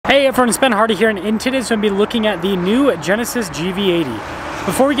Hey everyone, it's Ben Hardy here, and in today's video, I'm going to be looking at the new Genesis GV80.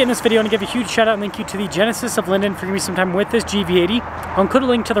 Before we get in this video, I want to give a huge shout out and thank you to the Genesis of Linden for giving me some time with this GV80. I'll include a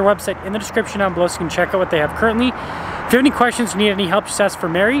link to their website in the description down below so you can check out what they have currently. If you have any questions or need any help, just ask for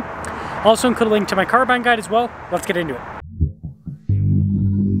Mary. I'll also include a link to my car buying guide as well. Let's get into it.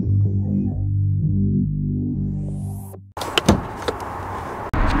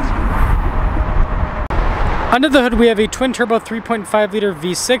 Under the hood, we have a twin-turbo 3.5-liter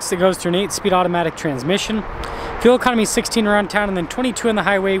V6 that goes through an 8-speed automatic transmission. Fuel economy 16 around town and then 22 on the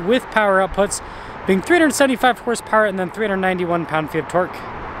highway with power outputs being 375 horsepower and then 391 pound-feet of torque.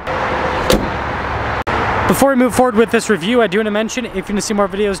 Before we move forward with this review, I do want to mention if you want to see more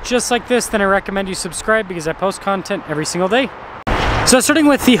videos just like this, then I recommend you subscribe because I post content every single day. So starting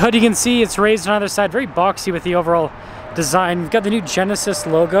with the hood, you can see it's raised on either side, very boxy with the overall design. We've got the new Genesis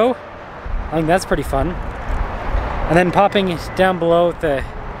logo. I think that's pretty fun. And then popping down below the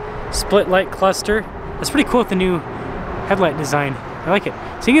split light cluster. That's pretty cool with the new headlight design. I like it.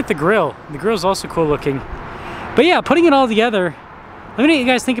 So you get the grill. The grill's also cool looking. But yeah, putting it all together, let me know what you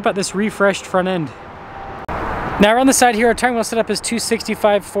guys think about this refreshed front end. Now around the side here, our tire wheel setup is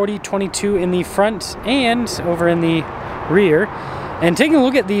 265, 40, 22 in the front and over in the rear. And taking a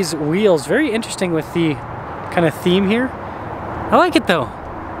look at these wheels, very interesting with the kind of theme here. I like it though.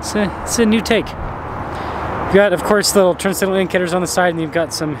 It's a new take. You've got, of course, the little turn signal indicators on the side, and you've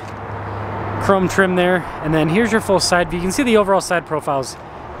got some chrome trim there. And then here's your full side view. You can see the overall side profile's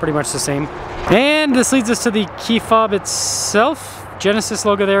pretty much the same. And this leads us to the key fob itself. Genesis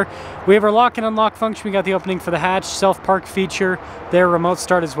logo there. We have our lock and unlock function. We got the opening for the hatch, self-park feature there, remote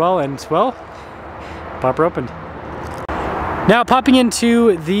start as well, and, well, popper opened. Now popping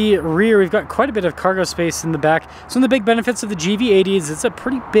into the rear, we've got quite a bit of cargo space in the back. So one of the big benefits of the GV80 is it's a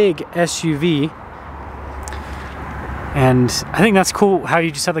pretty big SUV. And I think that's cool how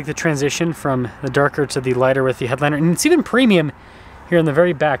you just have like the transition from the darker to the lighter with the headliner. And it's even premium here in the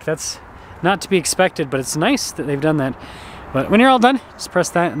very back. That's not to be expected, but it's nice that they've done that. But when you're all done, just press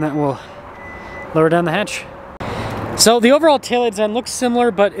that and that will lower down the hatch. So the overall taillight design looks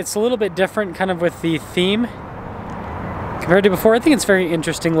similar, but it's a little bit different kind of with the theme compared to before. I think it's very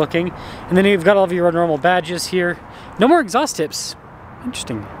interesting looking. And then you've got all of your normal badges here. No more exhaust tips.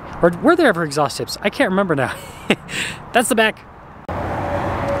 Interesting. Or were there ever exhaust tips? I can't remember now. That's the back.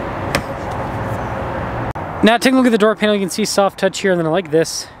 Now taking a look at the door panel, you can see soft touch here, and then I like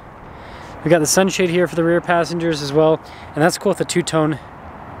this. We got the sunshade here for the rear passengers as well, and that's cool with the two-tone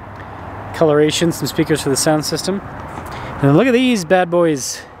coloration, some speakers for the sound system. And then look at these bad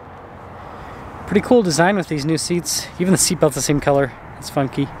boys. Pretty cool design with these new seats. Even the seatbelt's the same color. It's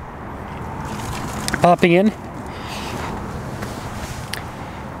funky. Popping in.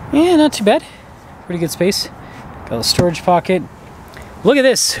 Yeah, not too bad. Pretty good space. Got a storage pocket. Look at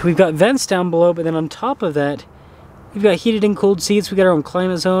this. We've got vents down below, but then on top of that, we've got heated and cooled seats. We got our own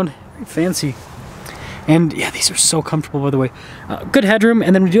climate zone. Very fancy. And yeah, these are so comfortable, by the way. Good headroom,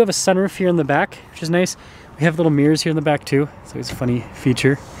 and then we do have a sunroof here in the back, which is nice. We have little mirrors here in the back too. It's always a funny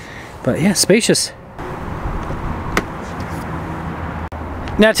feature. But yeah, spacious.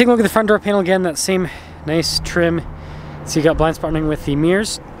 Now taking a look at the front door panel again, that same nice trim. So you got blind spot running with the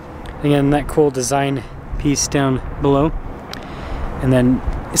mirrors. Again, that cool design piece down below. And then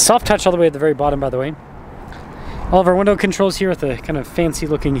soft touch all the way at the very bottom, by the way. All of our window controls here with a kind of fancy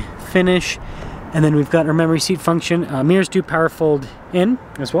looking finish. And then we've got our memory seat function. Mirrors do power fold in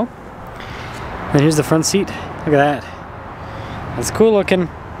as well. And here's the front seat. Look at that. That's cool looking.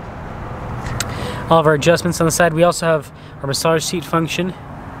 All of our adjustments on the side. We also have our massage seat function.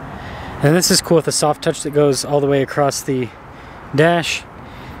 And this is cool with the soft touch that goes all the way across the dash.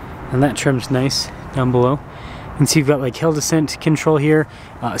 And that trim's nice down below. You can see you've got like hill descent control here.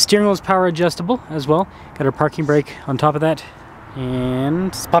 Steering wheel is power adjustable as well. Got our parking brake on top of that. And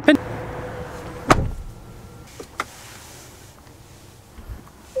let's pop in.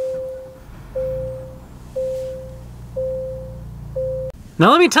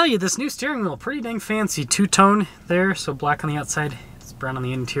 Now let me tell you, this new steering wheel, pretty dang fancy. Two-tone there, so black on the outside, it's brown on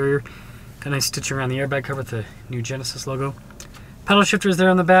the interior. Got a nice stitching around the airbag cover with the new Genesis logo. Pedal shifters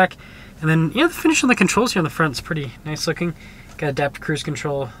there on the back. And then, yeah, the finish on the controls here on the front is pretty nice looking. Got adaptive cruise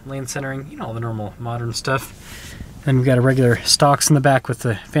control, lane centering, you know, all the normal modern stuff. And we've got a regular stocks in the back with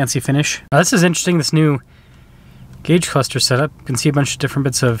the fancy finish. Now, this is interesting, this new gauge cluster setup. You can see a bunch of different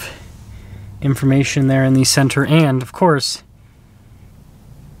bits of information there in the center. And, of course,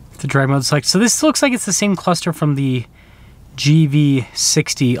 the drive mode select. So this looks like it's the same cluster from the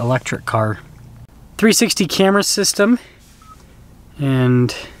GV60 electric car. 360 camera system.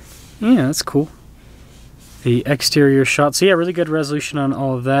 And yeah, that's cool. the exterior shot. So yeah, really good resolution on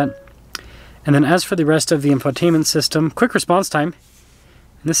all of that. And then as for the rest of the infotainment system, quick response time.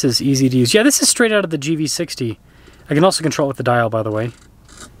 And this is easy to use. Yeah, this is straight out of the GV60. I can also control it with the dial, by the way.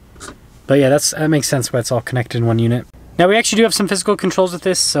 But yeah, that makes sense why it's all connected in one unit. Now we actually do have some physical controls with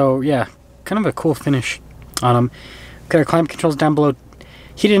this, so yeah, kind of a cool finish on them. Got our climate controls down below.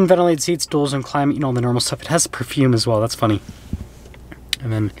 Heated and ventilated seats, dual zone climate, you know, all the normal stuff. It has perfume as well, that's funny.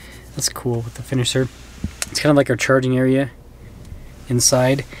 And then that's cool with the finisher. It's kind of like our charging area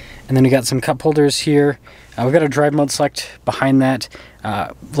inside. And then we got some cup holders here. We've got a drive mode select behind that.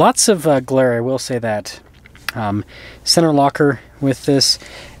 Lots of glare, I will say that. Center locker with this.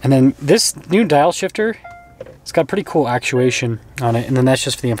 And then this new dial shifter, it's got pretty cool actuation on it. And then that's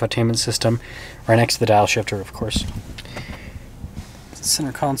just for the infotainment system, right next to the dial shifter, of course.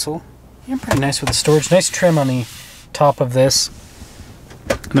 Center console. Yeah, pretty nice with the storage. Nice trim on the top of this.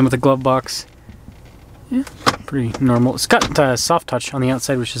 And then with the glove box. Yeah, pretty normal. It's got soft touch on the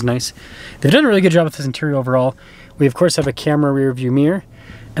outside, which is nice. They've done a really good job with this interior overall. We, of course, have a camera rear view mirror.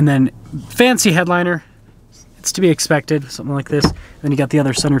 And then fancy headliner. It's to be expected, something like this. And then you got the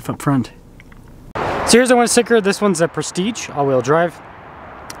other sunroof up front. So here's the one sticker. This one's a Prestige, all-wheel drive.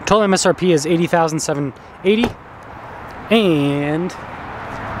 Total MSRP is $80,780. And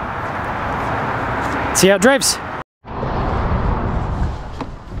see how it drives.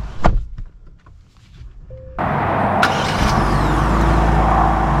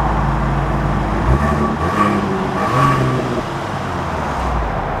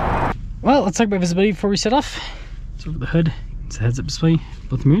 Well, let's talk about visibility before we set off. So over the hood, it's a heads-up display,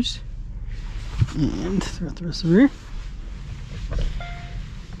 both mirrors, and throughout the rest of the rear.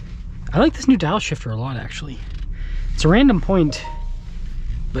 I like this new dial shifter a lot, actually. It's a random point,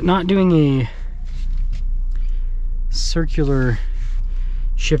 but not doing a circular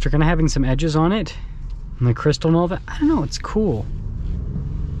shifter, kind of having some edges on it, and the crystal and all that. I don't know, it's cool.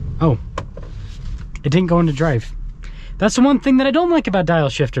 Oh, it didn't go into drive. That's the one thing that I don't like about dial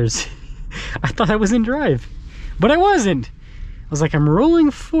shifters. I thought I was in drive, but I wasn't. I was like, I'm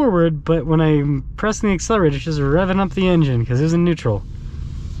rolling forward, but when I'm pressing the accelerator, it's just revving up the engine because it was in neutral.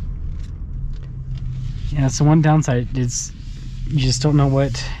 Yeah, that's the one downside. It's you just don't know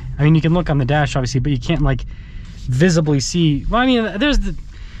what. I mean, you can look on the dash, obviously, but you can't like visibly see. Well, I mean, there's the.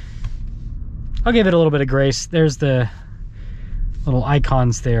 I'll give it a little bit of grace. There's the little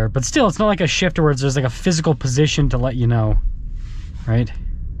icons there, but still, it's not like a shifter where there's like a physical position to let you know, right?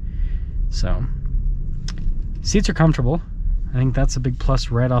 So, seats are comfortable. I think that's a big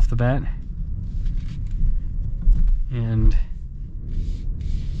plus right off the bat. And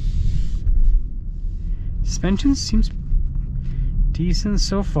suspension seems decent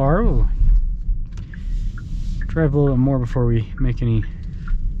so far. We'll drive a little bit more before we make any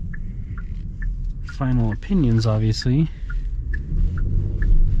final opinions, obviously.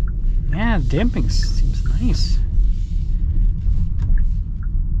 Yeah, damping seems nice.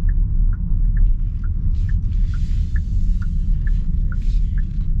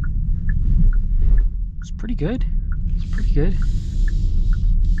 It's pretty good. It's pretty good.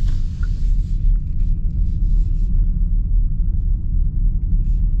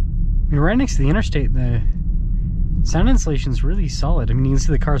 I mean, right next to the interstate, the sound insulation is really solid. I mean, you can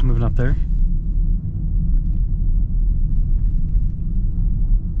see the cars moving up there.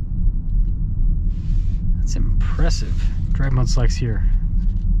 That's impressive. Drive mode selects here.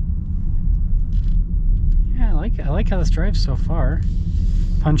 Yeah, I like how this drives so far.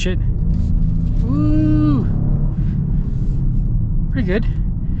 Punch it. Woo! Pretty good.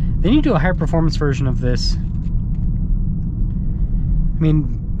 They need to do a higher performance version of this. I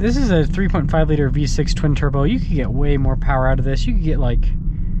mean, this is a 3.5 liter V6 twin turbo. You could get way more power out of this. You could get like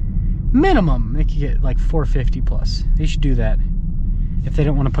minimum, they could get like 450 plus. They should do that if they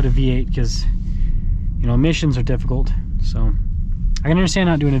don't want to put a V8 because, you know, emissions are difficult. So I can understand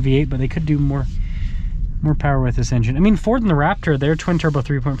not doing a V8, but they could do more power with this engine. I mean, Ford and the Raptor, their twin turbo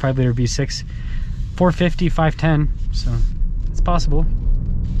 3.5 liter V6, 450, 510. So it's possible.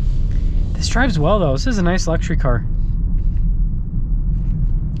 This drives well though. This is a nice luxury car.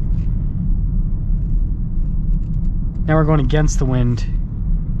 Now we're going against the wind.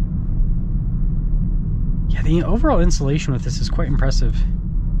 Yeah, the overall insulation with this is quite impressive.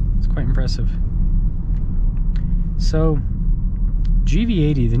 It's quite impressive. So,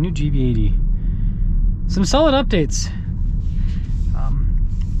 GV80, the new GV80. Some solid updates.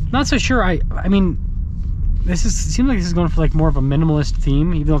 Not so sure. I mean, seems like this is going for like more of a minimalist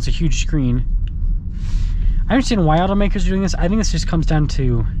theme, even though it's a huge screen. I understand why automakers are doing this. I think this just comes down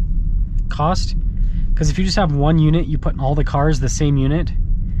to cost. Because if you just have one unit, you put in all the cars the same unit,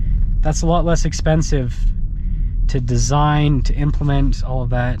 that's a lot less expensive to design, to implement, all of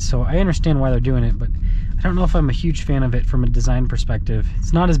that. So I understand why they're doing it, but I don't know if I'm a huge fan of it from a design perspective.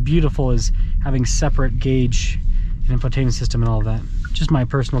 It's not as beautiful as having separate gauge and infotainment system and all of that. Just my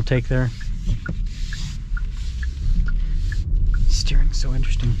personal take there. Steering's so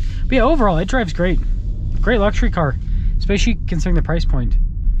interesting. But yeah, overall, it drives great. Great luxury car, especially considering the price point.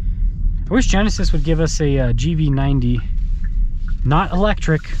 I wish Genesis would give us a GV90, not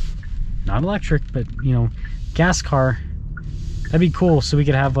electric, but you know, gas car. That'd be cool, so we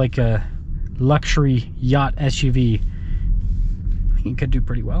could have like a luxury yacht SUV. I think it could do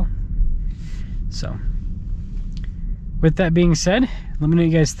pretty well. So with that being said, let me know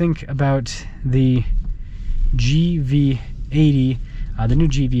what you guys think about the GV80, the new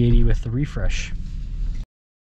GV80 with the refresh.